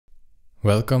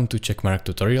Welcome to Checkmark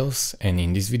Tutorials, and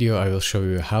in this video I will show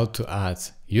you how to add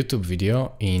YouTube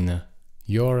video in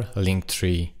your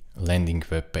Linktree landing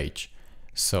web page.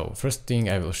 So first thing,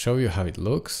 I will show you how it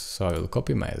looks. So I will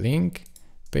copy my link,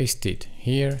 paste it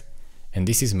here, and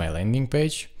this is my landing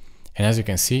page. And as you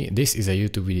can see, this is a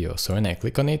YouTube video. So when I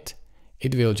click on it,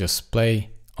 it will just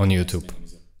play on YouTube.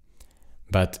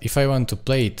 But if I want to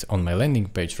play it on my landing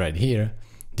page right here,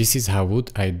 this is how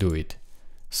would I do it.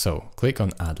 So click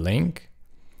on add link,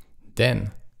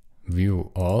 then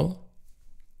view all,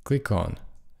 click on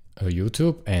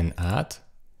YouTube and add,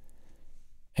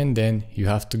 and then you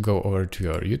have to go over to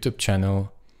your YouTube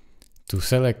channel to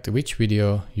select which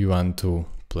video you want to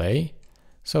play.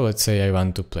 So let's say I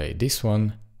want to play this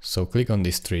one. So click on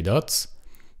these three dots,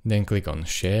 then click on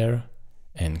share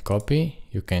and copy.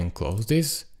 You can close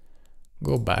this,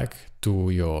 go back to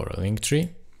your Linktree,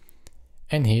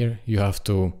 and here you have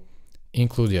to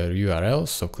include your URL.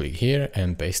 So click here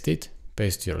and paste it,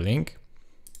 paste your link.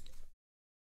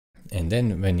 And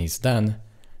then when it's done,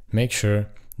 make sure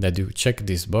that you check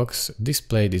this box,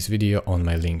 display this video on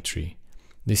my Linktree.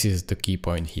 This is the key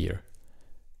point here.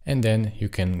 And then you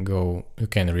can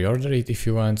reorder it if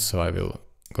you want. So I will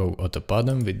go at the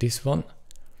bottom with this one,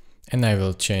 and I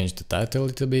will change the title a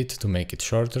little bit to make it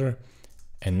shorter.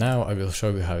 And now I will show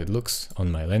you how it looks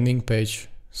on my landing page.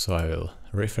 So I will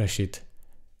refresh it.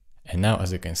 And now,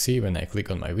 as you can see, when I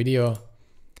click on my video,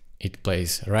 it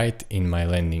plays right in my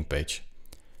landing page.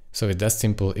 So it's that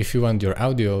simple. If you want your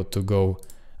audio to go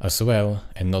as well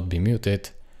and not be muted,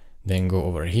 then go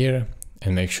over here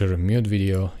and make sure mute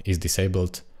video is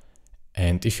disabled.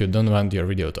 And if you don't want your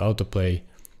video to autoplay,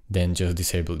 then just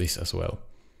disable this as well.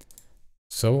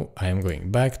 So I am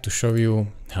going back to show you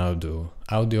how the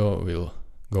audio will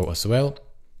go as well.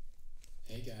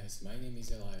 Hey guys, my name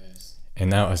is Elias. And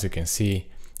now, as you can see,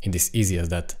 it is easy as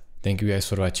that. Thank you guys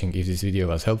for watching. If this video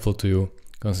was helpful to you,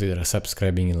 consider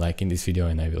subscribing and liking this video,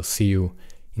 and I will see you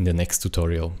in the next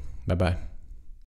tutorial. Bye bye.